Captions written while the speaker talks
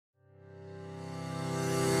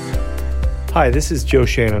Hi, this is Joe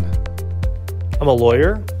Shannon. I'm a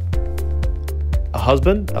lawyer, a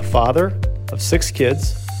husband, a father of 6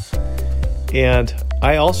 kids, and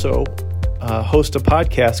I also host a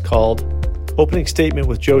podcast called Opening Statement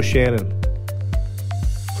with Joe Shannon.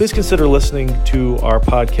 Please consider listening to our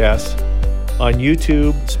podcast on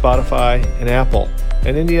YouTube, Spotify, and Apple,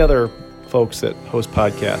 and any other folks that host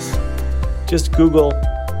podcasts. Just Google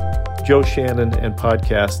Joe Shannon and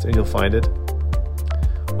podcast, and you'll find it.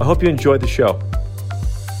 I hope you enjoyed the show.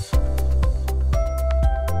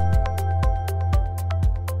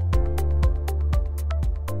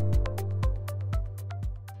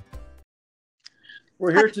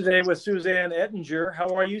 We're here today with Suzanne Ettinger.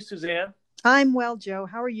 How are you, Suzanne? I'm well, Joe.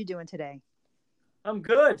 How are you doing today? I'm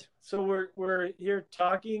good. So we're here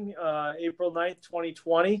talking April 9th,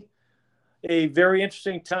 2020. A very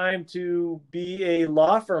interesting time to be a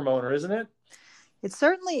law firm owner, isn't it? It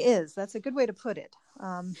certainly is. That's a good way to put it.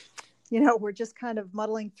 We're just kind of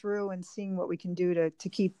muddling through and seeing what we can do to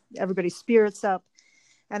keep everybody's spirits up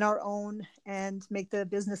and our own and make the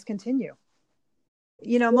business continue.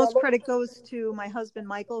 Most credit goes to my husband,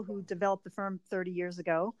 Michael, who developed the firm 30 years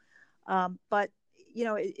ago. But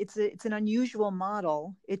it's an unusual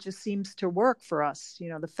model. It just seems to work for us.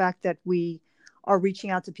 The fact that we are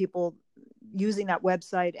reaching out to people using that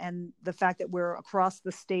website, and the fact that we're across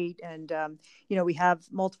the state, and we have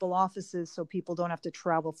multiple offices, so people don't have to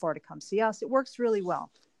travel far to come see us. It works really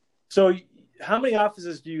well. So how many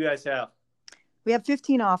offices do you guys have? We have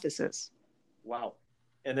 15 offices. Wow.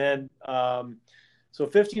 And then so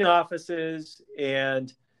 15 offices,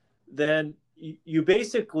 and then you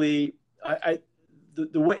basically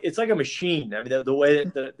the way it's like a machine. I mean, the way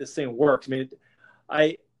that this thing works. I mean,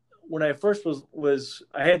 when I first was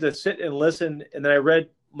I had to sit and listen, and then I read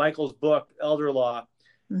Michael's book, Elder Law,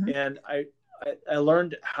 and I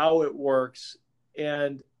learned how it works.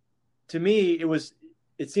 And to me,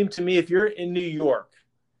 it seemed to me, if you're in New York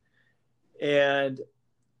and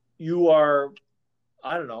you are,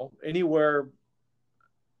 I don't know, anywhere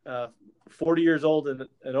 40 years old and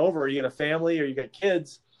over, you got a family or you got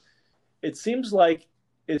kids, it seems like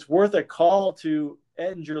it's worth a call to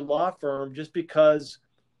Ettinger Law Firm, just because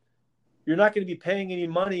you're not going to be paying any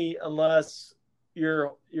money unless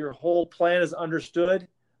your whole plan is understood,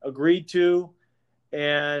 agreed to,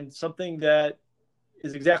 and something that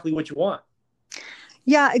is exactly what you want.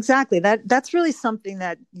 Yeah, exactly. That's really something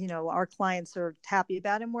that, our clients are happy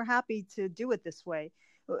about, and we're happy to do it this way.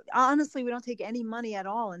 Honestly, we don't take any money at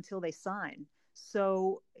all until they sign.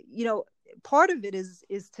 So, part of it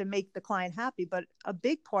is to make the client happy. But a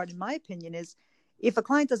big part, in my opinion, is if a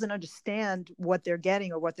client doesn't understand what they're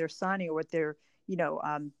getting or what they're signing or what they're,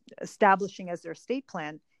 establishing as their estate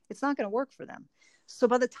plan, it's not going to work for them. So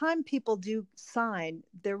by the time people do sign,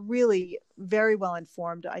 they're really very well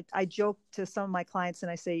informed. I joke to some of my clients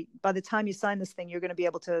and I say, by the time you sign this thing, you're going to be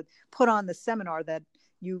able to put on the seminar that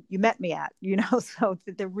you met me at, so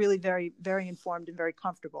they're really very, very informed and very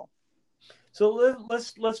comfortable. So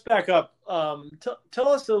let's back up. Tell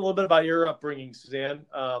us a little bit about your upbringing, Suzanne.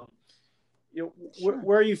 Sure.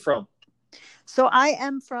 Where are you from? So I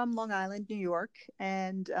am from Long Island, New York,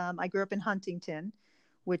 and I grew up in Huntington,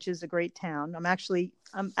 which is a great town. I'm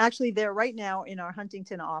actually there right now in our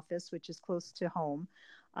Huntington office, which is close to home.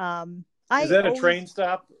 Is that a train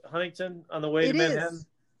stop, Huntington, on the way to Manhattan? Is.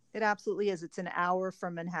 It absolutely is. It's an hour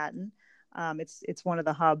from Manhattan. It's one of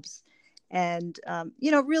the hubs, and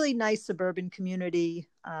really nice suburban community.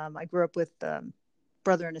 I grew up with a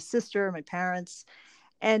brother and a sister, my parents,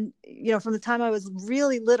 and from the time I was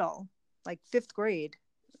really little, like 5th grade,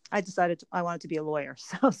 I decided I wanted to be a lawyer.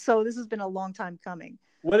 So this has been a long time coming.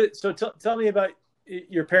 Tell me about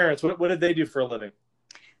your parents. What did they do for a living?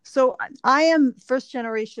 So I am first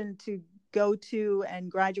generation to go to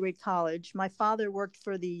and graduate college. My father worked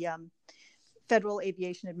for the Federal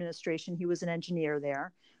Aviation Administration. He was an engineer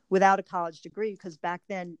there without a college degree, because back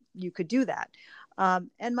then you could do that.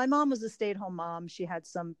 And my mom was a stay-at-home mom. She had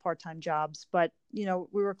some part-time jobs, but, we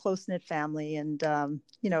were a close-knit family. And,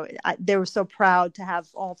 they were so proud to have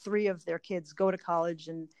all 3 of their kids go to college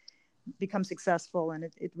and become successful. And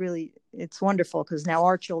it's wonderful, because now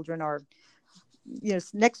our children are,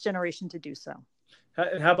 next generation to do so.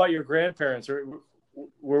 And how about your grandparents?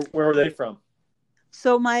 Where were they from?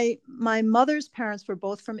 So my mother's parents were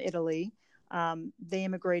both from Italy. They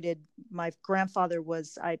immigrated. My grandfather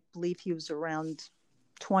was, I believe he was around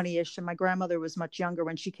 20-ish, and my grandmother was much younger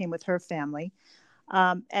when she came with her family.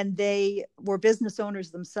 And they were business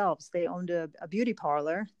owners themselves. They owned a beauty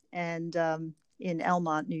parlor and in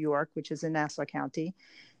Elmont, New York, which is in Nassau County.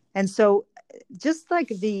 And so just like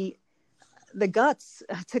the the guts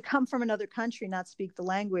to come from another country, not speak the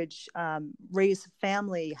language, raise a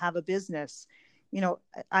family, have a business. You know,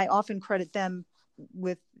 I often credit them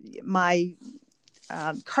with my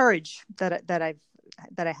courage that I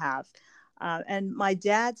have. And my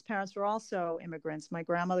dad's parents were also immigrants. My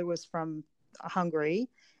grandmother was from Hungary,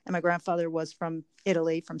 and my grandfather was from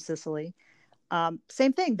Italy, from Sicily.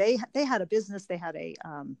 Same thing. They had a business. They had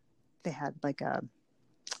like a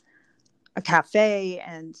cafe,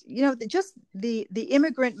 and you know, just the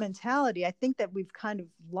immigrant mentality. I think that we've kind of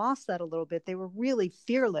lost that a little bit. They were really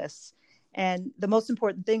fearless, and the most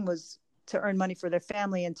important thing was to earn money for their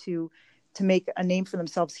family and to make a name for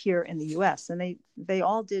themselves here in the U.S. And they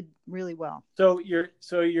all did really well. So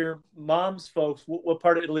your mom's folks, what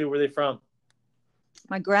part of Italy were they from?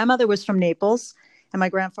 My grandmother was from Naples, and my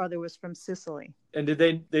grandfather was from Sicily. And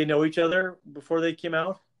did they know each other before they came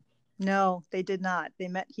out? No, they did not. They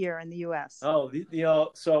met here in the U.S. Oh, you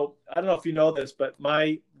know, so I don't know if you know this, but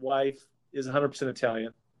my wife is 100%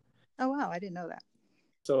 Italian. Oh, wow. I didn't know that.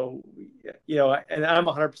 So, you know, and I'm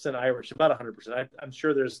 100% Irish, about 100%. I'm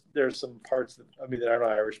sure there's some parts of me that aren't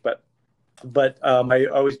Irish, but I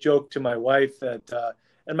always joke to my wife that,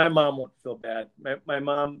 and my mom won't feel bad. My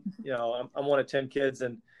mom, you know, I'm one of 10 kids,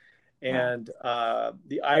 and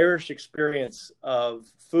the Irish experience of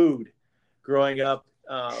food growing up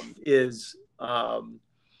is,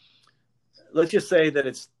 let's just say that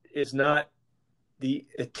it's not the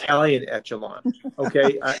Italian echelon.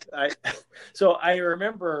 Okay. So I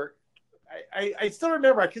remember, I still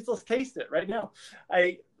remember, I can still taste it right now.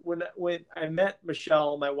 When I met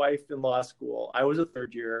Michelle, my wife, in law school, I was a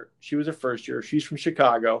third year. She was a first year. She's from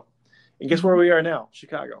Chicago. And guess where we are now?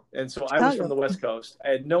 Chicago. And so I was from the West Coast. I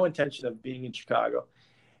had no intention of being in Chicago.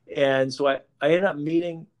 And so I ended up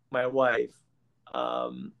meeting my wife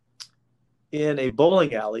in a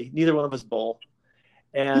bowling alley. Neither one of us bowl.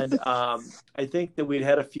 And I think that we'd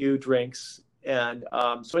had a few drinks. And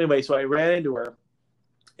so I ran into her.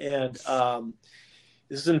 And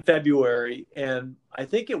this is in February. And I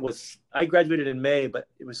think I graduated in May, but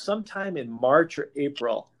it was sometime in March or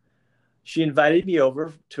April. She invited me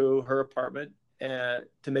over to her apartment to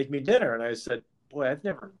make me dinner. And I said, boy, I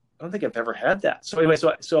don't think I've ever had that. So anyway,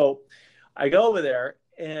 so I go over there,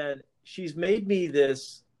 and she's made me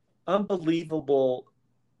this unbelievable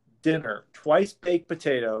dinner: twice baked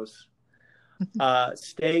potatoes,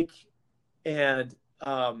 steak, and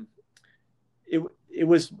it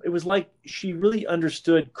was like she really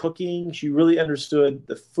understood cooking. She really understood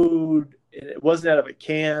the food. And it wasn't out of a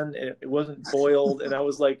can, and it wasn't boiled. And I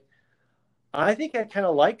was like, I think I kind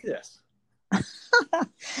of like this.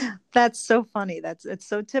 That's so funny. It's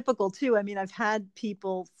so typical too. I mean, I've had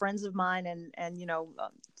people, friends of mine, and you know,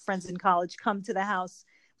 friends in college, come to the house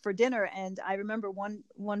for dinner. And I remember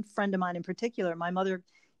one friend of mine in particular, my mother,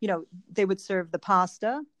 you know, they would serve the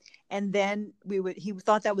pasta, and then he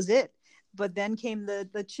thought that was it. But then came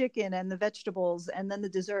the chicken and the vegetables, and then the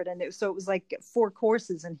dessert. And so it was like 4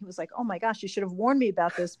 courses. And he was like, oh my gosh, you should have warned me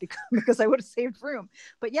about this because I would have saved room.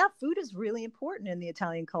 But yeah, food is really important in the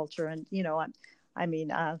Italian culture. And, you know, I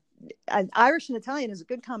mean, Irish and Italian is a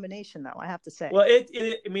good combination, though, I have to say. Well,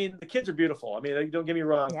 I mean, the kids are beautiful. I mean, don't get me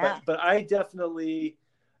wrong, yeah. but I definitely,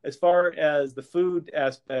 as far as the food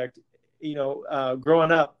aspect, you know,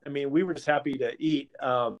 growing up, I mean, we were just happy to eat.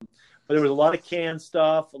 But there was a lot of canned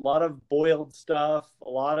stuff, a lot of boiled stuff, a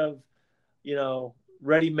lot of, you know,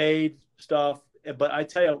 ready-made stuff. But I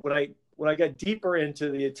tell you, when I got deeper into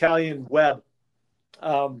the Italian web,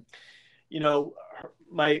 you know,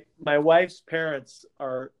 my wife's parents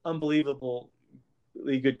are unbelievably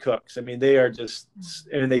good cooks. I mean, they are just,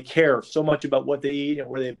 and they care so much about what they eat and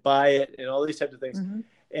where they buy it and all these types of things. Mm-hmm.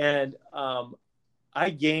 And I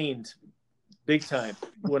gained big time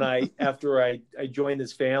after I joined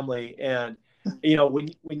this family. And you know,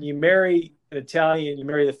 when you marry an Italian, you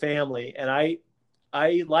marry the family, and I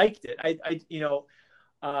liked it.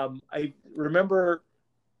 I remember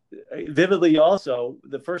vividly also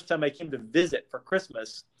the first time I came to visit for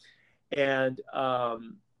Christmas, and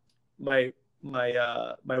my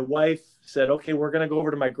wife said, okay, we're going to go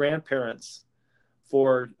over to my grandparents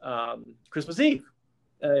for Christmas Eve.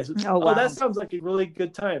 I said, wow. That sounds like a really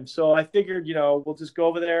good time. So I figured, you know, we'll just go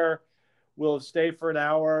over there. We'll stay for an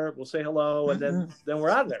hour. We'll say hello. And then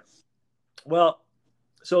we're out of there. Well,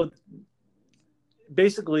 so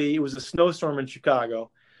basically it was a snowstorm in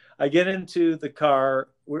Chicago. I get into the car.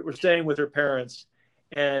 We're staying with her parents,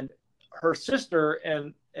 and her sister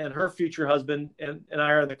and her future husband and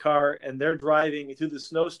I are in the car, and they're driving through the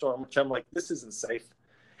snowstorm, which I'm like, this isn't safe.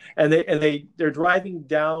 And they're driving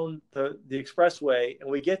down the expressway, and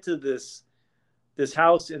we get to this this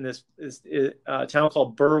house in this town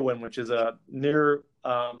called Berwyn, which is a near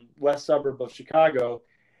west suburb of Chicago,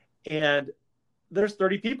 and there's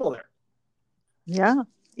 30 people there. Yeah,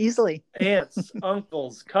 easily. Aunts,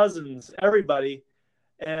 uncles, cousins, everybody,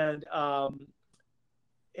 and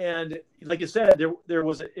like you said,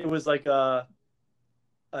 it was like a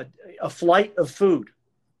flight of food.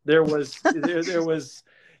 There was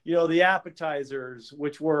the appetizers,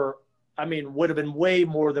 which were, I mean, would have been way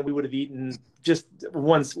more than we would have eaten just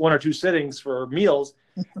one or two sittings for meals,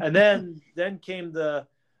 and then came the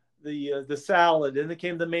salad, and then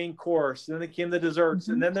came the main course, and then came the desserts,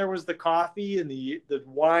 and then there was the coffee and the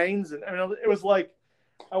wines, and I mean, it was like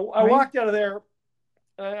I walked out of there,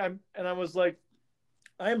 and I was like,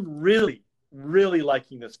 I'm really, really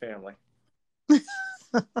liking this family.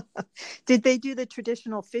 Did they do the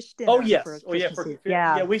traditional fish dinner? Oh yes,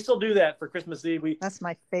 yeah. We still do that for Christmas Eve. That's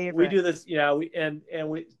my favorite. We do this,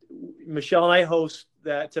 Michelle and I host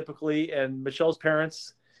that typically, and Michelle's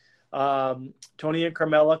parents, Tony and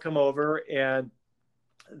Carmela, come over, and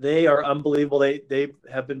they are unbelievable. They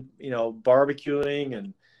have been barbecuing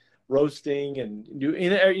and roasting and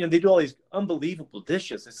they do all these unbelievable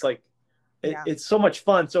dishes. It's like it's so much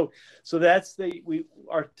fun. So that's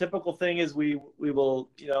our typical thing is we will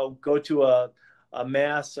go to a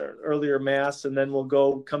mass or earlier mass, and then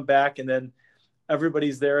we'll come back, and then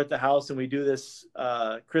everybody's there at the house, and we do this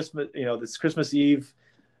this Christmas Eve.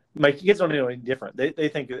 My kids don't know any different. They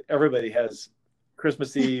think everybody has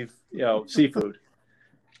Christmas Eve seafood,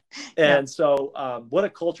 and so what a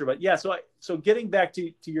culture. But yeah, so getting back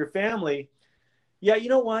to your family, yeah, you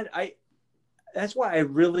know what, that's why I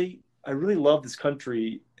really love this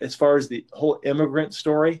country as far as the whole immigrant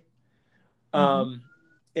story, and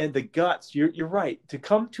the guts. You're right, to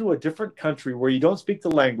come to a different country where you don't speak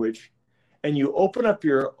the language, and you open up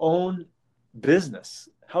your own business.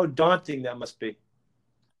 How daunting that must be.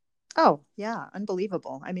 Oh yeah,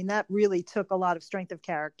 unbelievable. I mean, that really took a lot of strength of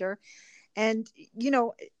character, and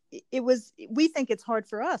we think it's hard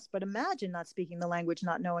for us, but imagine not speaking the language,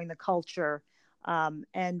 not knowing the culture,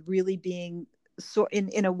 and really being so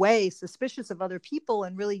in a way suspicious of other people,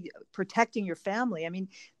 and really protecting your family. I mean,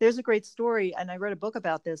 there's a great story, and I read a book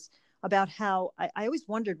about this, about how I always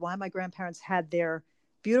wondered why my grandparents had their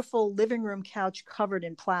beautiful living room couch covered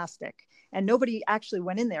in plastic, and nobody actually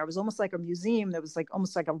went in there. It was almost like a museum. There was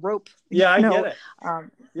almost like a rope. Yeah, I get it.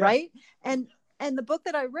 Right. And the book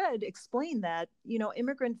that I read explained that,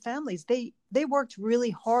 immigrant families, they worked really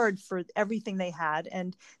hard for everything they had.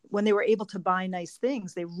 And when they were able to buy nice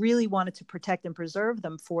things, they really wanted to protect and preserve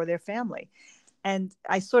them for their family. And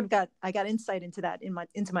I got insight into that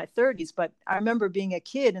into my 30s. But I remember being a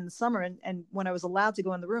kid in the summer, and when I was allowed to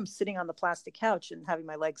go in the room, sitting on the plastic couch and having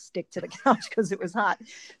my legs stick to the couch because it was hot.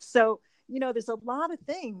 So, there's a lot of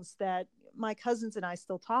things that my cousins and I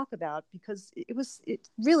still talk about, because it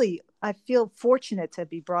really, I feel fortunate to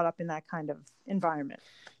be brought up in that kind of environment.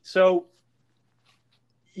 So,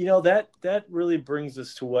 that really brings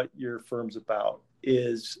us to what your firm's about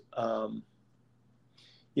is,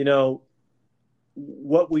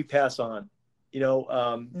 what we pass on,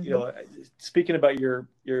 speaking about your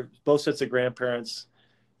both sets of grandparents,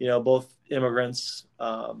 both immigrants,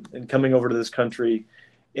 and coming over to this country,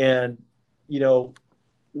 and,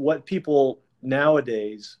 what people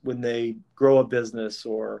nowadays, when they grow a business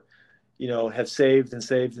or, have saved and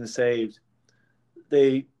saved and saved,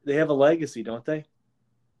 they have a legacy, don't they?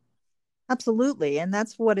 Absolutely. And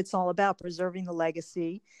that's what it's all about, preserving the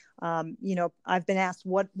legacy. I've been asked,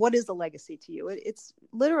 what is a legacy to you? It's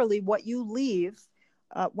literally what you leave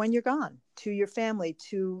when you're gone, to your family,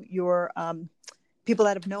 to your people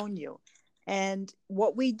that have known you. And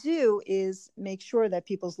what we do is make sure that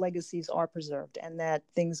people's legacies are preserved, and that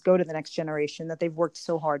things go to the next generation that they've worked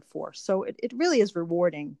so hard for. So it really is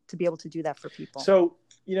rewarding to be able to do that for people. So,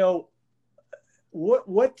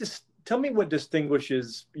 tell me what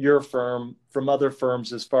distinguishes your firm from other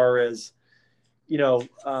firms as far as,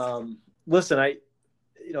 listen,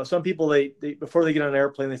 some people, they before they get on an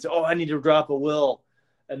airplane, they say, oh, I need to drop a will.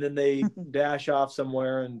 And then they dash off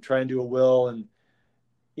somewhere and try and do a will. And,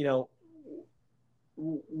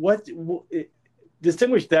 what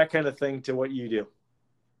distinguish that kind of thing to what you do?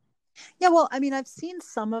 Yeah, well, I mean, I've seen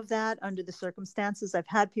some of that under the circumstances. I've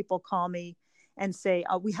had people call me and say,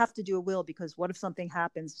 we have to do a will, because what if something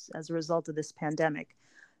happens as a result of this pandemic?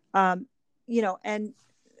 And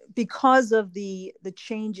because of the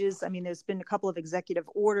changes, I mean, there's been a couple of executive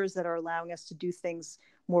orders that are allowing us to do things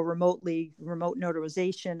more remotely. Remote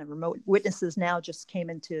notarization and remote witnesses now just came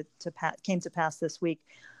to pass this week.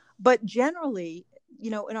 But generally,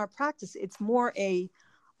 in our practice, it's more a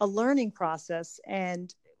learning process.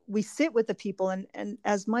 And we sit with the people, and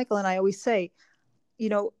as Michael and I always say,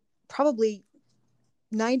 probably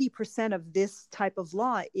 90% of this type of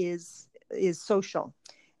law is social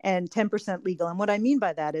and 10% legal. And what I mean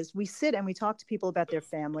by that is we sit and we talk to people about their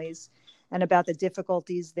families and about the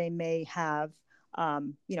difficulties they may have,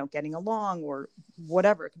 getting along or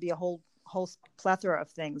whatever. It could be a whole plethora of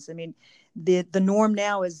things. I mean, the norm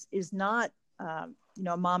now is not,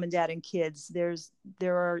 mom and dad and kids. There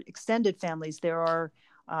are extended families. There are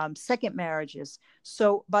second marriages.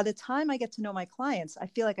 So by the time I get to know my clients, I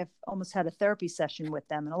feel like I've almost had a therapy session with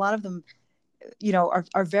them. And a lot of them,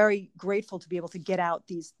 are very grateful to be able to get out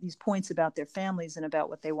these points about their families and about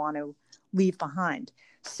what they want to leave behind.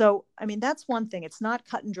 So, I mean, that's one thing. It's not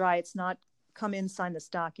cut and dry. It's not come in, sign this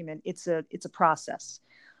document. It's a process.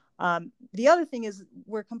 The other thing is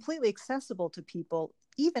we're completely accessible to people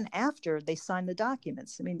even after they sign the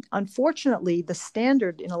documents. I mean, unfortunately, the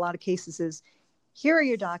standard in a lot of cases is, here are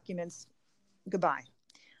your documents, goodbye.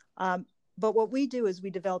 But what we do is we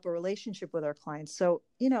develop a relationship with our clients. So,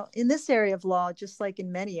 in this area of law, just like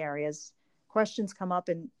in many areas, questions come up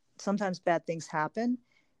and sometimes bad things happen.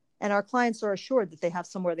 And our clients are assured that they have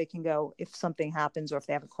somewhere they can go if something happens or if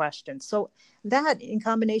they have a question. So that, in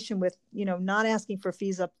combination with, not asking for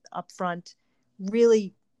fees up front,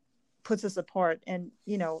 really puts us apart, and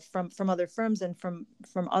from other firms and from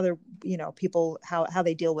other people, how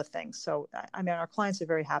they deal with things. So I mean, our clients are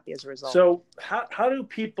very happy as a result. So how do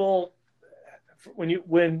people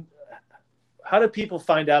how do people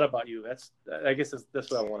find out about you? I guess that's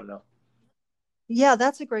what I want to know. Yeah,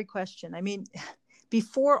 that's a great question. I mean,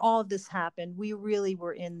 before all of this happened, we really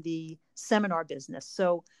were in the seminar business.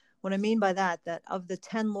 So what I mean by that of the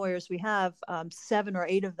 10 lawyers we have, 7 or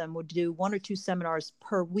 8 of them would do 1 or 2 seminars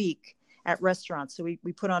per week at restaurants. So we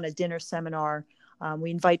put on a dinner seminar. We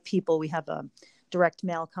invite people. We have a direct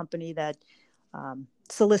mail company that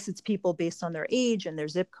solicits people based on their age and their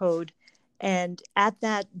zip code. And at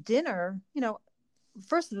that dinner,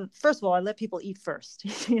 first of all, I let people eat first.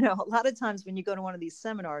 A lot of times when you go to one of these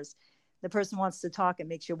seminars, the person wants to talk and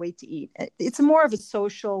makes you wait to eat. It's more of a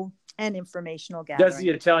social and informational gathering. That's the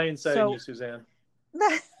Italian side of you, Suzanne.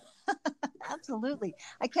 Absolutely.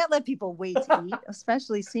 I can't let people wait to eat,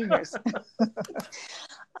 especially seniors.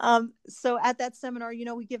 So at that seminar,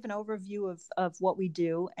 we give an overview of what we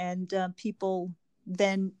do, and people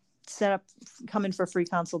then come in for free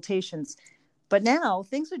consultations. But now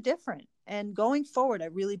things are different. And going forward, I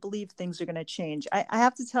really believe things are going to change. I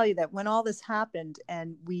have to tell you that when all this happened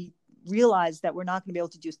and we realized that we're not going to be able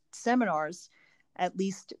to do seminars, at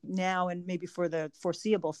least now and maybe for the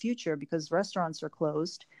foreseeable future, because restaurants are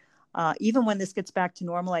closed. Even when this gets back to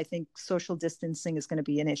normal, I think social distancing is going to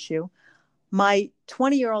be an issue. My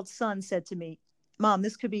 20-year-old son said to me, "Mom,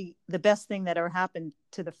 this could be the best thing that ever happened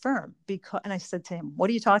to the firm." And I said to him, "What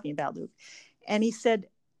are you talking about, Luke?" And he said,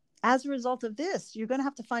 "As a result of this, you're going to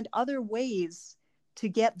have to find other ways to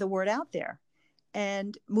get the word out there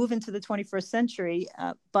and move into the 21st century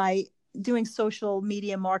by doing social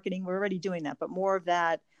media marketing." We're already doing that, but more of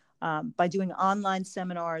that by doing online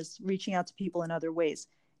seminars, reaching out to people in other ways.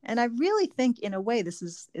 And I really think, in a way, this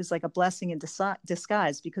is like a blessing in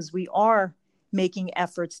disguise, because we are making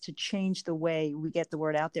efforts to change the way we get the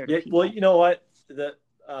word out there to people. Well, you know what?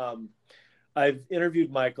 I've interviewed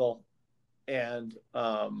Michael, and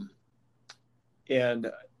I'm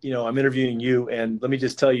interviewing you, and let me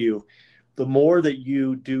just tell you, the more that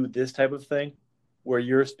you do this type of thing, where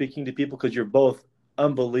you're speaking to people, because you're both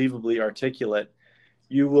unbelievably articulate,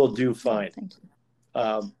 you will do fine. Thank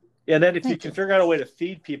you. And then if you can figure out a way to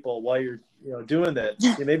feed people while you're doing that,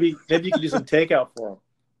 maybe you can do some takeout for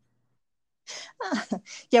them.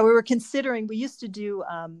 Yeah, we used to do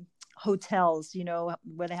hotels,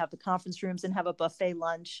 where they have the conference rooms and have a buffet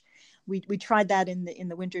lunch. We tried that in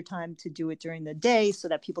the wintertime to do it during the day so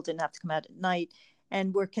that people didn't have to come out at night.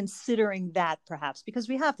 And we're considering that perhaps, because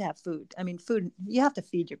we have to have food. I mean, food, you have to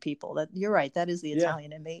feed your people. You're right. That is the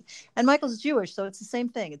Italian in me. And Michael's Jewish, so it's the same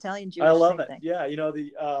thing. Italian, Jewish. I love it. Thing. Yeah.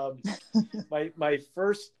 My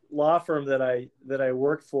first law firm that I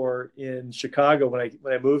worked for in Chicago when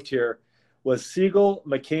I moved here was Siegel,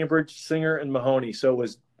 McCambridge, Singer, and Mahoney. So it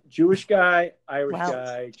was Jewish guy, Irish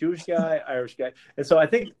guy, Jewish guy, Irish guy. And so I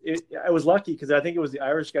think I was lucky, because I think it was the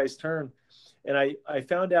Irish guy's turn. And I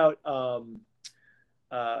found out,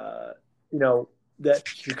 that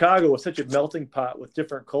Chicago was such a melting pot with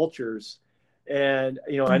different cultures. And,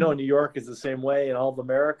 I know New York is the same way, and all of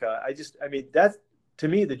America. That's, to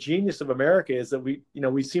me, the genius of America is that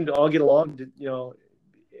we seem to all get along,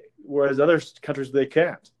 whereas other countries, they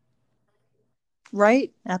can't.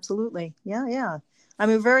 Right. Absolutely. Yeah. I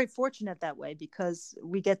mean, we're very fortunate that way because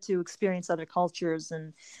we get to experience other cultures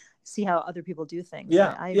and see how other people do things.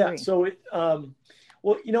 Yeah, I yeah. agree. So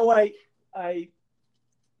well, I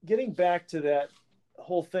getting back to that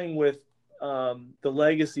whole thing with the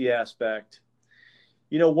legacy aspect.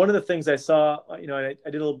 One of the things I saw, I did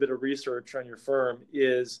a little bit of research on your firm,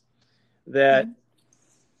 is that Mhm.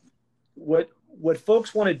 what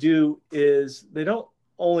folks want to do is they don't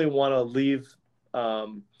only want to leave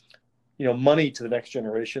money to the next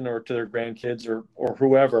generation or to their grandkids or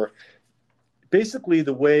whoever. Basically,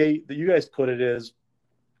 the way that you guys put it is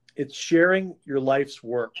it's sharing your life's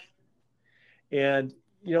work. And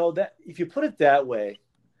that if you put it that way,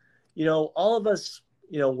 all of us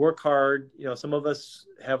work hard. Some of us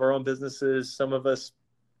have our own businesses, some of us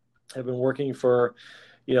have been working for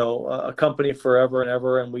a company forever and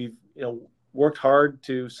ever, and we've worked hard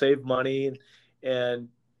to save money and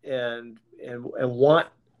and want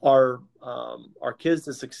our kids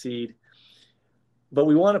to succeed, but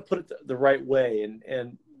we want to put it the right way.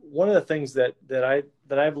 And one of the things that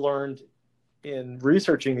I've learned in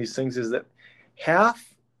researching these things is that half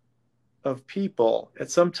of people at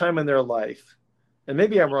some time in their life, and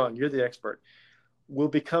maybe I'm wrong, you're the expert, will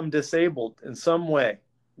become disabled in some way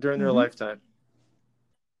during their Hmm. lifetime.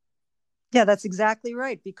 Yeah, that's exactly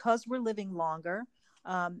right. Because we're living longer,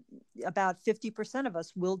 about 50% of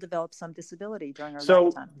us will develop some disability during our So,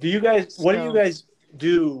 lifetime. what do you So, guys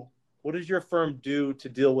do? What does your firm do to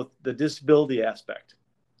deal with the disability aspect?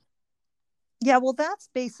 yeah, well, that's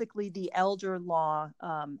basically the elder law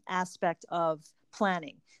aspect of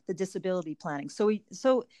planning, the disability planning.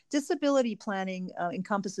 So disability planning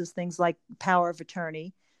encompasses things like power of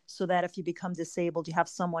attorney, so that if you become disabled, you have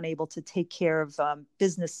someone able to take care of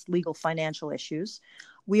business, legal, financial issues.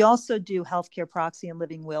 We also do healthcare proxy and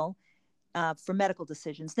living will for medical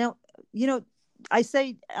decisions. Now, you know, I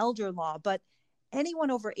say elder law, but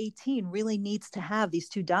anyone over 18 really needs to have these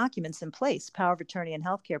two documents in place, power of attorney and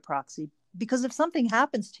healthcare proxy, because if something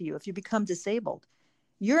happens to you, if you become disabled,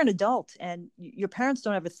 you're an adult and your parents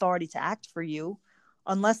don't have authority to act for you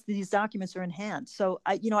unless these documents are in hand. So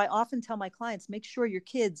I often tell my clients, make sure your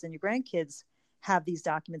kids and your grandkids have these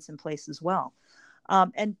documents in place as well.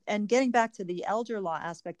 And getting back to the elder law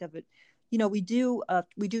aspect of it, we do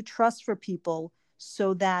trust for people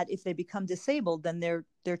so that if they become disabled, then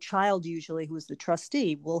their child, usually who is the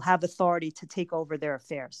trustee, will have authority to take over their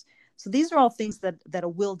affairs. So these are all things that a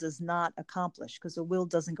will does not accomplish, because a will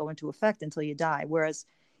doesn't go into effect until you die. Whereas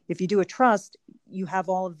if you do a trust, you have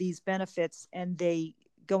all of these benefits and they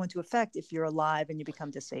go into effect if you're alive and you become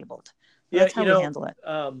disabled. So Yeah, that's how we handle it.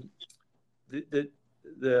 the, the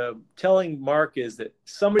the telling mark is that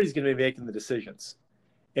somebody's going to be making the decisions,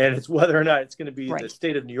 and it's whether or not it's going to be the Right.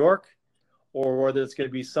 state of New York or whether it's going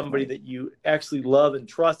to be somebody Right. that you actually love and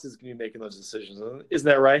trust is going to be making those decisions. Isn't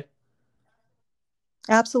that right?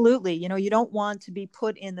 Absolutely. You don't want to be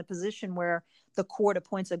put in the position where the court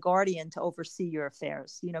appoints a guardian to oversee your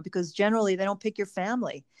affairs, because generally they don't pick your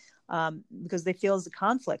family because they feel it's a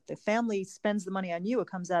conflict. The family spends the money on you, it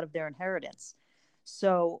comes out of their inheritance.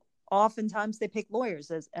 So oftentimes they pick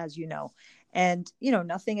lawyers, as you know. And,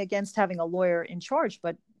 nothing against having a lawyer in charge,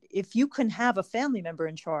 but if you can have a family member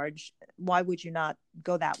in charge, why would you not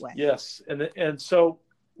go that way? Yes, and so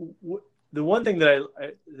the one thing that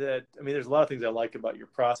I mean, there's a lot of things I like about your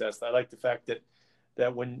process. I like the fact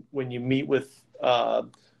that when you meet with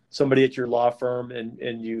somebody at your law firm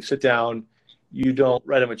and you sit down, you don't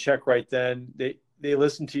write them a check right then. They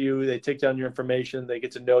listen to you, they take down your information, they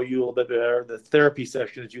get to know you a little bit better. The therapy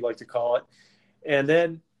session, as you like to call it, and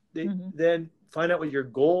then they Mm-hmm. then find out what your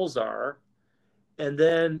goals are, and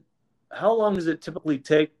then how long does it typically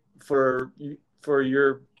take for for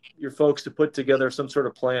your folks to put together some sort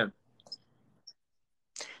of plan?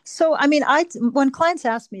 So, I mean, when clients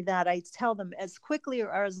ask me that, I tell them as quickly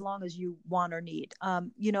or as long as you want or need.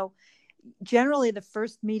 Generally, the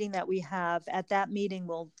first meeting that we have, at that meeting,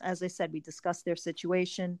 as I said, we discuss their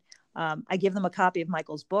situation. I give them a copy of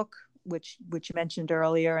Michael's book, which you mentioned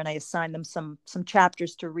earlier, and I assign them some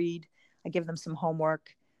chapters to read. I give them some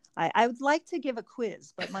homework. I would like to give a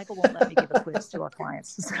quiz, but Michael won't let me give a quiz to our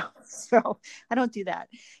clients. So I don't do that.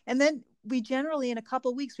 And then we generally, in a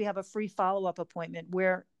couple of weeks, we have a free follow-up appointment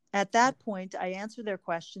where at that point, I answer their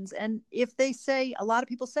questions. And if they say, a lot of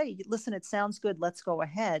people say, listen, it sounds good, let's go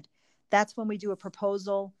ahead. That's when we do a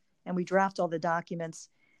proposal and we draft all the documents.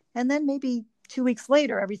 And then maybe 2 weeks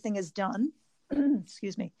later, everything is done.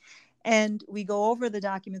 Excuse me. And we go over the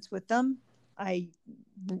documents with them. I,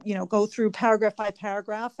 go through paragraph by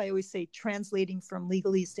paragraph. I always say translating from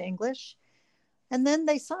legalese to English. And then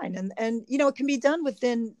they sign. And it can be done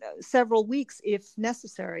within several weeks if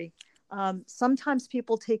necessary. Sometimes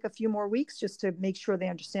people take a few more weeks just to make sure they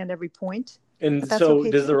understand every point, but And that's so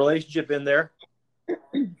okay does the too. relationship end there?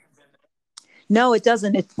 No, it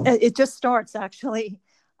doesn't. It just starts actually.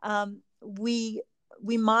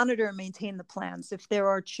 We monitor and maintain the plans. If there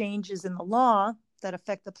are changes in the law that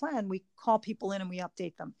affect the plan, we call people in and we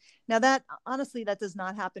update them. Now that honestly, that does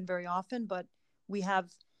not happen very often, but we have,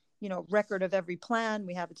 record of every plan.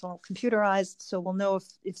 We have it's all computerized, so we'll know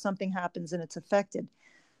if something happens and it's affected.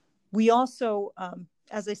 We also,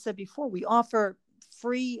 as I said before, we offer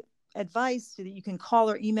free advice so that you can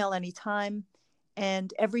call or email anytime.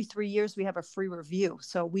 And every 3 years, we have a free review.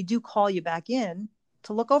 So we do call you back in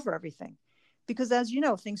to look over everything. Because as you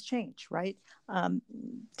know, things change, right?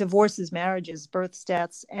 Divorces, marriages, birth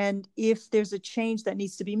stats. And if there's a change that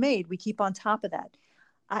needs to be made, we keep on top of that.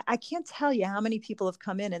 I can't tell you how many people have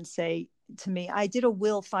come in and say to me, I did a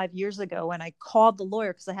will 5 years ago and I called the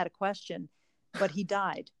lawyer because I had a question, but he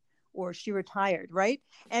died or she retired, right?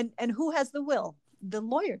 And who has the will? The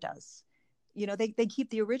lawyer does. They keep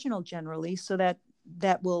the original generally, so that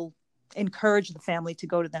will encourage the family to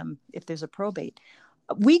go to them if there's a probate.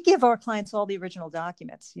 We give our clients all the original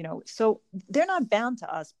documents, so they're not bound to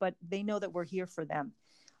us, but they know that we're here for them.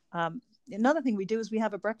 Another thing we do is we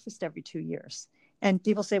have a breakfast every 2 years. And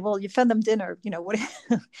people say, well, you fed them dinner, what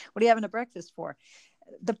are you having a breakfast for?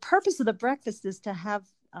 The purpose of the breakfast is to have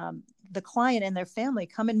the client and their family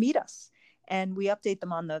come and meet us. And we update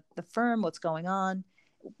them on the firm, what's going on.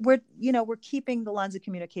 We're keeping the lines of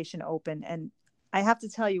communication open. And I have to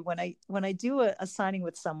tell you, when I do a signing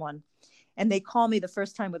with someone and they call me the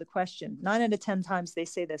first time with a question, 9 out of 10 times they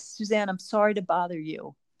say this, Suzanne, I'm sorry to bother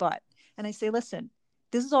you, and I say, listen,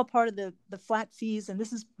 this is all part of the flat fees. And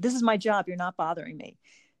this is my job. You're not bothering me.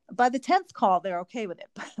 By the 10th call, they're okay with it.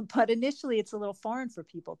 But initially it's a little foreign for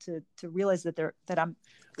people to realize that I'm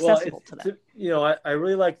accessible to them. I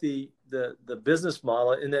really like the business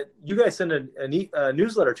model in that you guys send a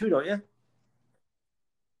newsletter too, don't you?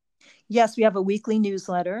 Yes, we have a weekly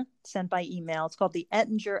newsletter sent by email. It's called the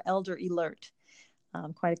Ettinger Elder Alert.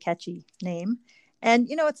 Quite a catchy name. And,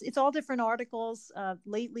 it's all different articles.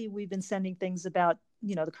 Lately, we've been sending things about,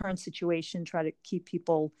 the current situation, try to keep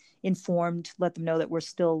people informed, let them know that we're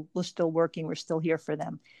still working, we're still here for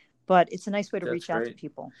them. But it's a nice way to reach out to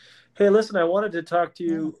people. Hey, listen, I wanted to talk to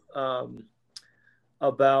you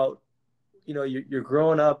about, you're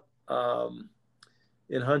growing up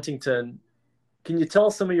in Huntington. Can you tell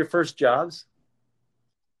us some of your first jobs?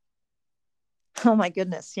 Oh my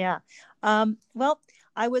goodness, yeah. Well,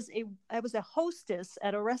 I was a hostess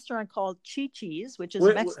at a restaurant called Chi-Chi's, which is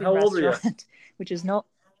a Mexican restaurant, which is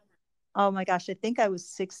oh my gosh, I think I was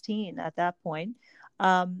 16 at that point.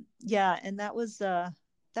 Yeah, and that was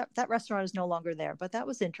that restaurant is no longer there, but that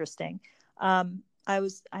was interesting. I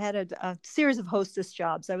had a series of hostess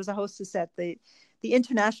jobs. I was a hostess at the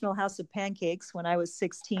International House of Pancakes when I was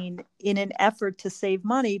 16 in an effort to save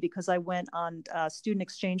money because I went on a student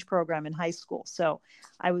exchange program in high school. So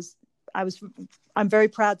I'm very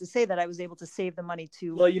proud to say that I was able to save the money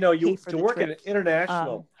to pay for to the work trip. in an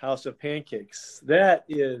International House of Pancakes. That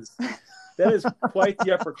is quite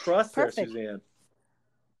the upper crust there, Suzanne.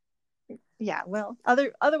 Yeah, well,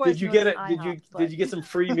 otherwise. Did you get it? Did you get some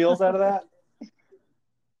free meals out of that?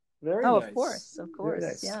 Very nice. Of course.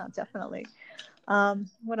 Nice. Yeah, definitely.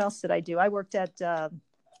 What else did I do? I worked at the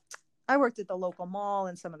local mall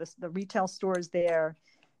and some of the retail stores there.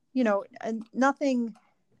 And nothing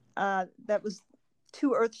that was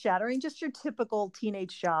too earth-shattering, just your typical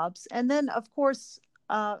teenage jobs. And then, of course,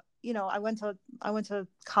 I went to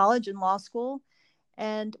college and law school,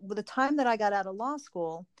 and with the time that I got out of law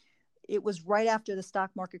school, it was right after the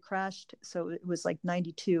stock market crashed. So it was like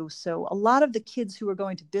 92. So a lot of the kids who were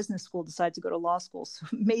going to business school decided to go to law school, so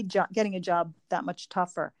made getting a job that much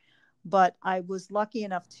tougher. But I was lucky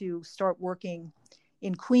enough to start working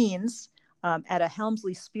in Queens at a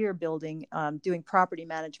Helmsley Spear building, doing property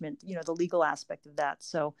management, the legal aspect of that.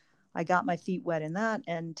 So I got my feet wet in that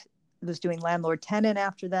and was doing landlord tenant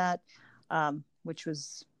after that, which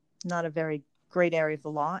was not a very great area of the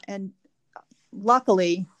law. And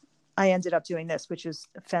luckily, I ended up doing this, which is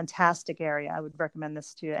a fantastic area. I would recommend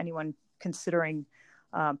this to anyone considering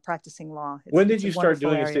practicing law. When did you start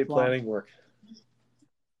doing estate planning work?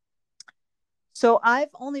 So I've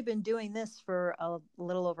only been doing this for a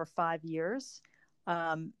little over 5 years.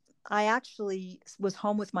 I actually was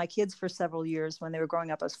home with my kids for several years when they were growing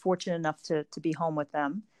up. I was fortunate enough to be home with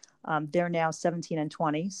them. They're now 17 and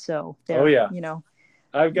 20. So they're,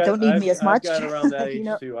 don't need me as much. I've got around that age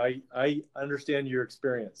too. I understand your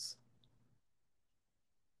experience.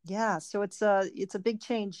 Yeah. So it's a big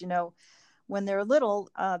change. when they're little,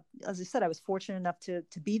 as I said, I was fortunate enough to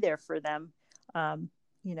be there for them.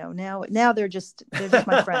 Now they're just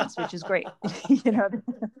my friends, which is great.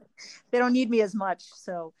 They don't need me as much.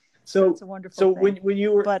 So it's a wonderful thing. When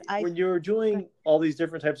you were doing all these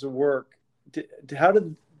different types of work, how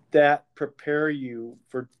did that prepare you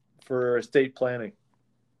for estate planning?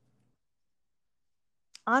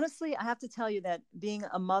 Honestly, I have to tell you that being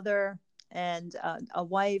a mother and a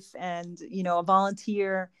wife and, a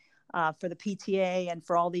volunteer for the PTA and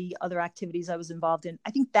for all the other activities I was involved in,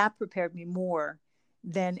 I think that prepared me more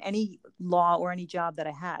than any law or any job that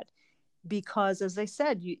I had. Because as I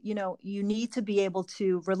said, you need to be able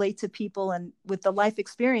to relate to people, and with the life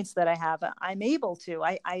experience that I have, I'm able to.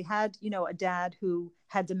 I had, a dad who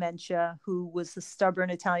had dementia, who was a stubborn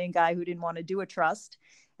Italian guy who didn't want to do a trust,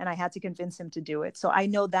 and I had to convince him to do it. So I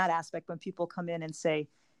know that aspect when people come in and say,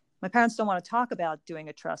 my parents don't want to talk about doing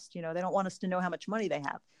a trust. They don't want us to know how much money they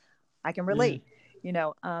have. I can relate.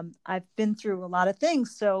 I've been through a lot of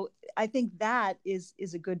things. So I think that is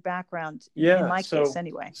a good background in my case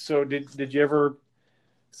anyway. So did you ever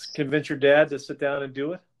convince your dad to sit down and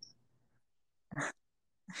do it?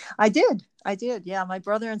 I did. Yeah. My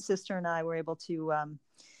brother and sister and I were able to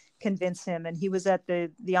convince him, and he was at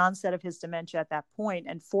the onset of his dementia at that point.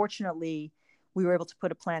 And fortunately, we were able to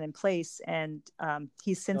put a plan in place, and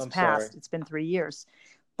he's since passed. Sorry. It's been 3 years,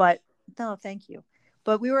 but no, thank you.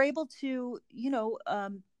 But we were able to,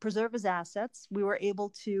 preserve his assets. We were able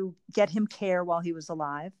to get him care while he was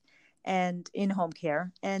alive and in-home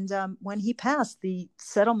care. And when he passed, the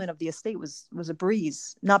settlement of the estate was a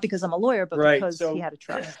breeze, not because I'm a lawyer, but because he had a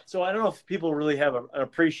trust. So I don't know if people really have an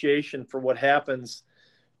appreciation for what happens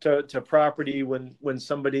to property when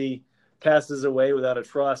somebody passes away without a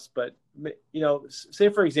trust. But, say,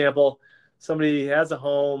 for example, somebody has a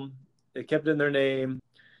home, they kept it in their name,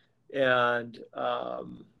 and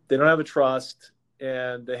they don't have a trust,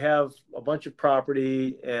 and they have a bunch of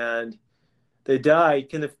property, and they die.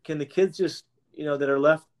 Can the kids just, that are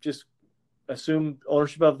left, just assume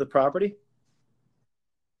ownership of the property?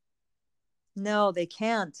 No, they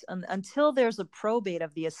can't until there's a probate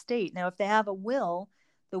of the estate. Now, if they have a will,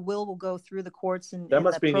 the will go through the courts and that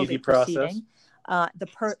must be an easy process.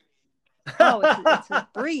 It's a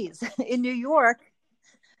breeze in New York.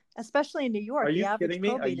 Especially in New York, the average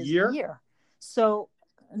probate is a year. So,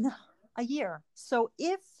 a year. So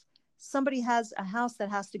if somebody has a house that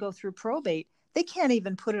has to go through probate, they can't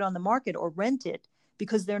even put it on the market or rent it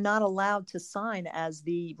because they're not allowed to sign as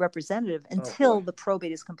the representative until the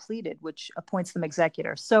probate is completed, which appoints them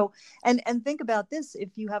executor. So, and think about this: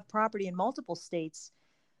 if you have property in multiple states,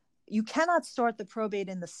 you cannot start the probate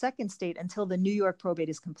in the second state until the New York probate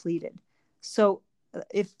is completed. So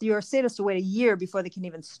if your state has to wait a year before they can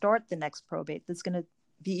even start the next probate, that's going to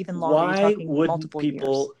be even longer. Why wouldn't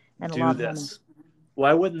people do this?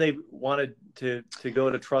 Why wouldn't they want to go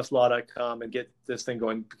to trustlaw.com and get this thing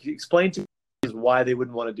going? Explain to me why they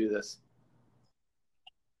wouldn't want to do this.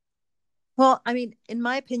 Well, I mean, in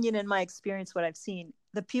my opinion, in my experience, what I've seen,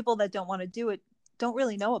 the people that don't want to do it don't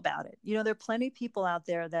really know about it. There are plenty of people out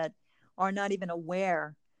there that are not even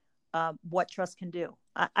aware what trust can do.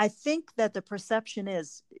 I think that the perception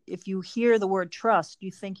is, if you hear the word trust,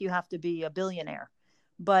 you think you have to be a billionaire,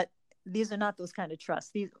 but these are not those kind of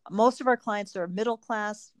trusts. Most of our clients are middle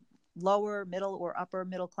class, lower, middle, or upper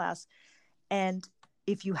middle class. And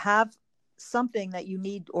if you have something that you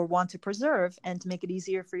need or want to preserve and to make it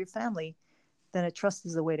easier for your family, then a trust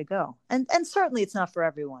is the way to go. And certainly it's not for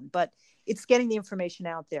everyone, but it's getting the information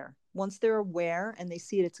out there. Once they're aware and they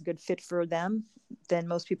see it's a good fit for them, then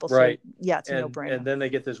most people say, yeah, it's a no-brainer. And then they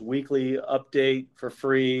get this weekly update for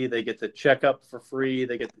free. They get the checkup for free.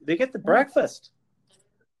 They get the breakfast.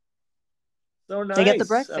 So nice. They get the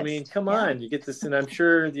breakfast. I mean, come on. You get this, and I'm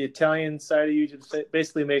sure the Italian side of you just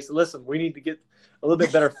basically makes it, listen, we need to get a little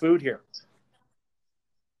bit better food here.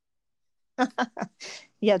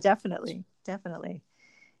 Yeah, definitely.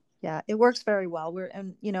 Yeah, it works very well.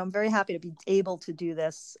 I'm very happy to be able to do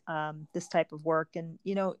this type of work. And,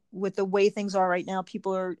 with the way things are right now,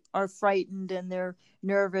 people are frightened and they're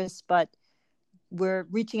nervous, but we're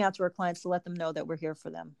reaching out to our clients to let them know that we're here for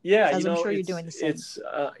them. Yeah. As I'm sure you're doing the same. It's,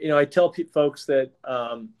 I tell folks that,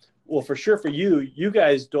 well, for sure for you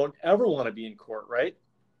guys don't ever want to be in court, right?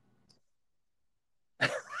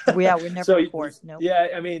 Yeah, we're never in court. No. Yeah.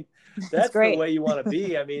 I mean, that's the way you want to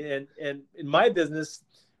be. I mean, and in my business,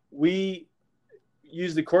 we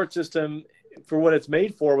use the court system for what it's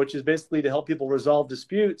made for, which is basically to help people resolve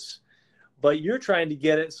disputes. But you're trying to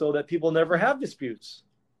get it so that people never have disputes.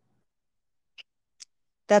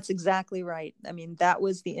 That's exactly right. I mean, that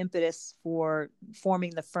was the impetus for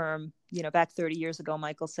forming the firm, back 30 years ago.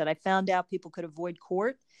 Michael said, I found out people could avoid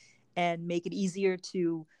court and make it easier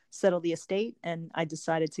to settle the estate. And I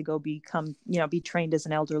decided to go be trained as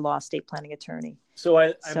an elder law estate planning attorney. So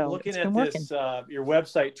I'm So looking it's at been working. this, your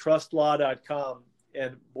website, trustlaw.com.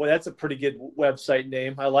 And boy, that's a pretty good website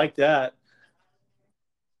name. I like that.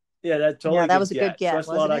 Yeah, that's totally Yeah, a that good was a good get. get,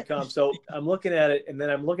 wasn't it? Trustlaw.com. So I'm looking at it, and then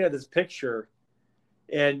I'm looking at this picture,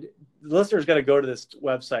 and the listeners got to go to this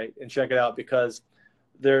website and check it out, because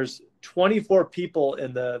there's 24 people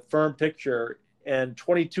in the firm picture, and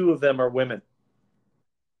 22 of them are women.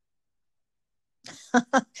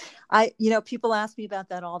 People ask me about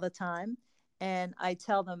that all the time. And I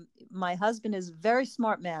tell them my husband is a very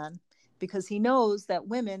smart man, because he knows that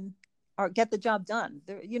women get the job done.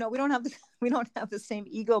 We don't have we don't have the same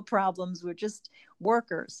ego problems. We're just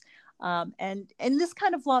workers. And in this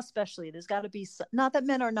kind of law, especially, there's got to be not that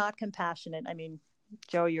men are not compassionate. I mean,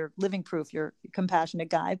 Joe, you're living proof. You're a compassionate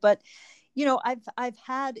guy, but I've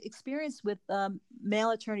had experience with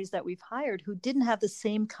male attorneys that we've hired who didn't have the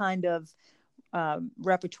same kind of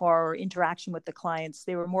repertoire or interaction with the clients.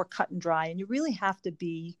 They were more cut and dry, and you really have to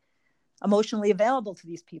be emotionally available to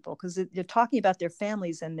these people, because you're talking about their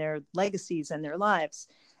families and their legacies and their lives.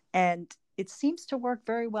 And it seems to work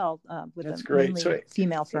very well with That's a great. mainly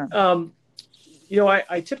female firm.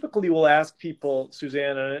 I typically will ask people,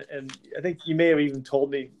 Suzanne, and I think you may have even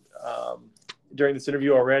told me during this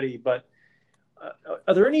interview already, but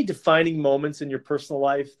are there any defining moments in your personal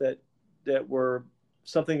life that were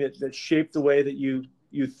something that shaped the way that you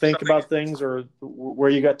think about things, or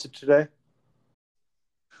where you got to today?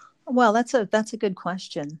 Well, that's a good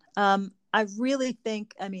question. I really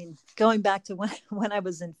think, going back to when I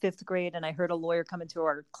was in fifth grade and I heard a lawyer come into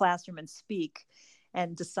our classroom and speak,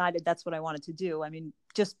 and decided that's what I wanted to do. I mean,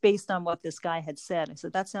 just based on what this guy had said, I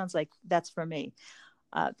said, that sounds like that's for me.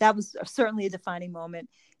 That was certainly a defining moment,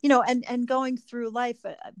 and going through life.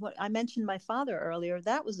 What I mentioned my father earlier,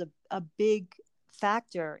 that was a big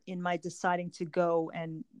factor in my deciding to go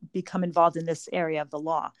and become involved in this area of the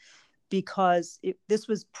law, because this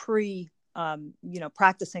was practicing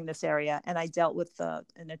this area. And I dealt with a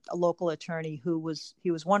local attorney who was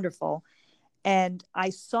wonderful. And I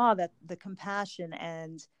saw that the compassion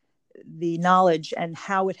and the knowledge and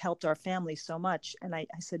how it helped our family so much. And I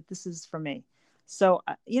said, this is for me. So,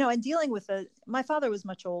 and dealing with my father was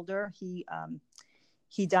much older. He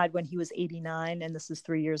died when he was 89, and this is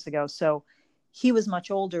 3 years ago. So he was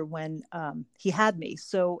much older when he had me.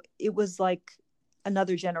 So it was like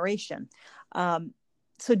another generation.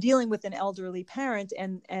 So dealing with an elderly parent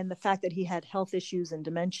and the fact that he had health issues and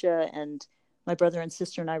dementia, and my brother and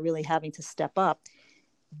sister and I really having to step up,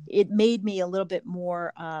 it made me a little bit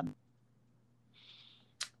more.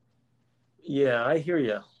 Yeah, I hear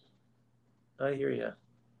you.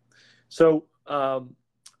 So I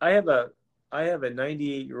have a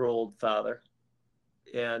 98-year-old father,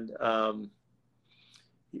 and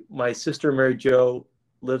my sister Mary Jo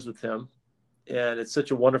lives with him, and it's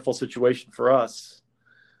such a wonderful situation for us.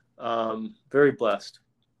 Very blessed.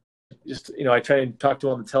 Just I try and talk to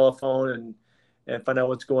him on the telephone and find out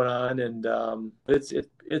what's going on, and it's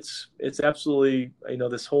absolutely,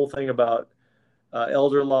 this whole thing about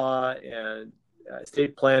elder law and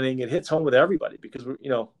estate planning. It hits home with everybody, because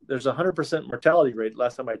there's 100% mortality rate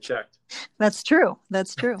last time I checked. That's true.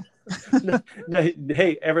 No,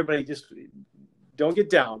 hey, everybody, just don't get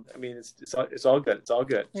down. I mean, it's all good. It's all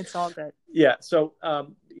good. It's all good. Yeah. So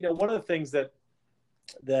one of the things that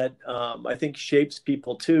I think shapes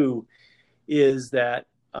people too is that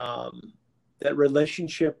that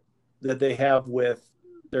relationship that they have with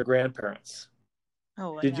their grandparents.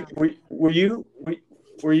 Oh, Did yeah. were you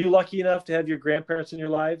lucky enough to have your grandparents in your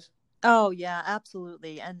lives? Oh, yeah,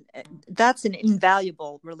 absolutely. And that's an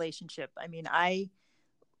invaluable relationship. I mean,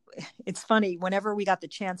 it's funny, whenever we got the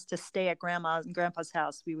chance to stay at grandma and grandpa's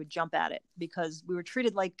house, we would jump at it, because we were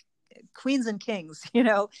treated like queens and kings.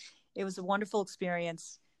 It was a wonderful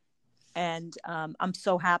experience. And I'm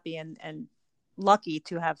so happy and lucky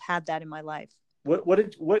to have had that in my life.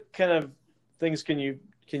 What kind of things can you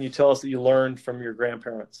tell us that you learned from your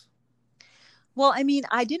grandparents? Well, I mean,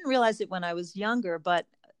 I didn't realize it when I was younger, but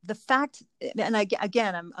the fact, and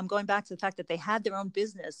I'm going back to the fact that they had their own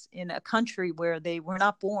business in a country where they were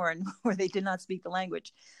not born, where they did not speak the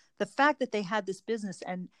language. The fact that they had this business,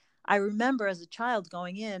 and I remember as a child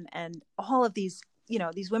going in, and all of these,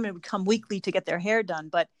 these women would come weekly to get their hair done,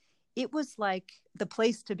 but it was like the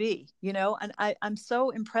place to be, and I'm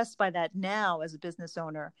so impressed by that now as a business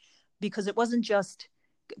owner, because it wasn't just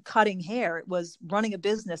cutting hair. It was running a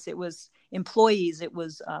business. It was employees. It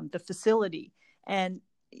was the facility. And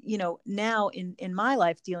now in my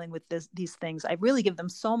life dealing with these things, I really give them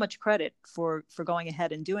so much credit for going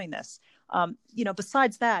ahead and doing this.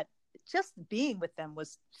 Besides that, just being with them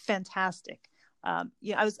was fantastic. I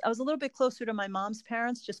was a little bit closer to my mom's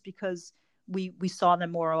parents just because we saw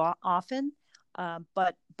them more often.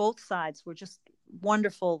 But both sides were just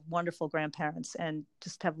wonderful, wonderful grandparents, and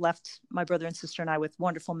just have left my brother and sister and I with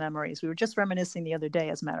wonderful memories. We were just reminiscing the other day,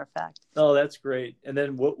 as a matter of fact. Oh, that's great. And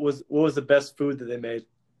then what was the best food that they made?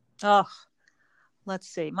 Oh, let's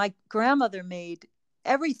see. My grandmother made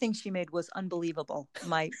everything she made was unbelievable.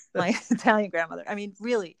 My Italian grandmother. I mean,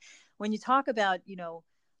 really, when you talk about,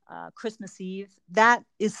 Christmas Eve, that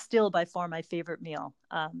is still by far my favorite meal.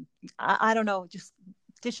 I don't know, just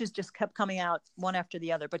dishes just kept coming out one after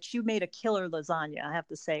the other, but she made a killer lasagna. I have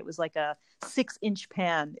to say, it was like a 6-inch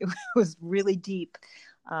pan. It was really deep.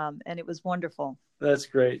 And it was wonderful. That's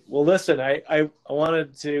great. Well, listen, I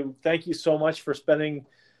wanted to thank you so much for spending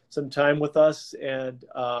some time with us. And,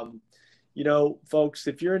 folks,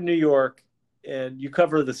 if you're in New York, and you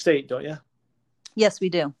cover the state, don't you? Yes, we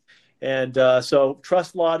do. And so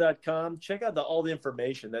trustlaw.com, check out all the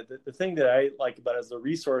information. The thing that I like about it is the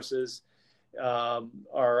resources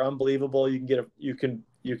are unbelievable. You can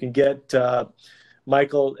get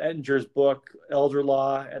Michael Ettinger's book, Elder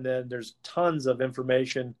Law, and then there's tons of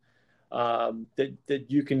information that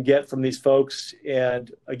you can get from these folks. And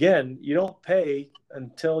again, you don't pay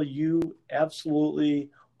until you absolutely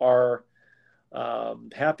are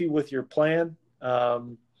happy with your plan.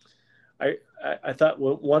 I thought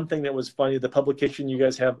one thing that was funny, the publication you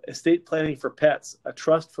guys have, Estate Planning for Pets, a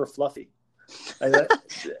Trust for Fluffy.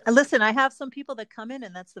 Listen, I have some people that come in,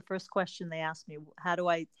 and that's the first question they ask me: how do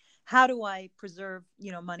I preserve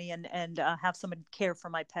money and have someone care for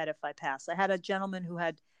my pet if I pass? I had a gentleman who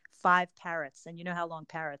had 5 parrots, and you know how long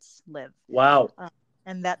parrots live. Wow.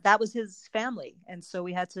 And that was his family, and so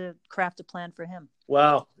we had to craft a plan for him.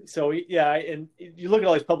 Wow. So yeah, and you look at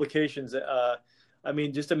all these publications.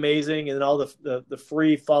 Just amazing, and then all the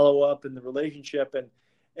free follow up and the relationship, and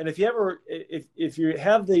if you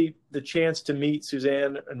have the chance to meet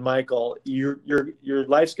Suzanne and Michael, your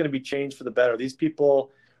life's going to be changed for the better. These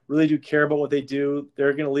people really do care about what they do.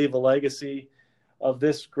 They're going to leave a legacy of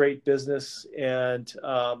this great business, and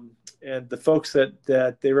the folks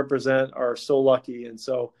that they represent are so lucky. And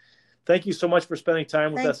so, thank you so much for spending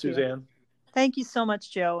time with us, Suzanne. Thank you so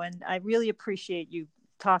much, Joe, and I really appreciate you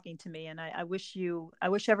talking to me. And I wish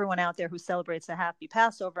everyone out there who celebrates a happy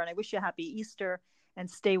Passover, and I wish you a happy Easter, and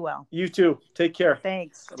stay well. You too. Take care.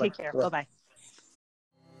 Thanks. Bye-bye. Take care. Bye-bye.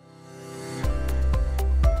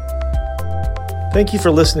 Thank you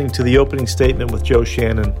for listening to the opening statement with Joe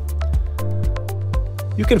Shannon.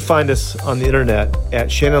 You can find us on the internet at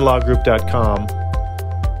shannonlawgroup.com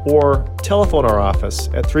or telephone our office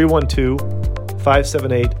at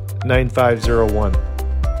 312-578-9501.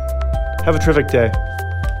 Have a terrific day.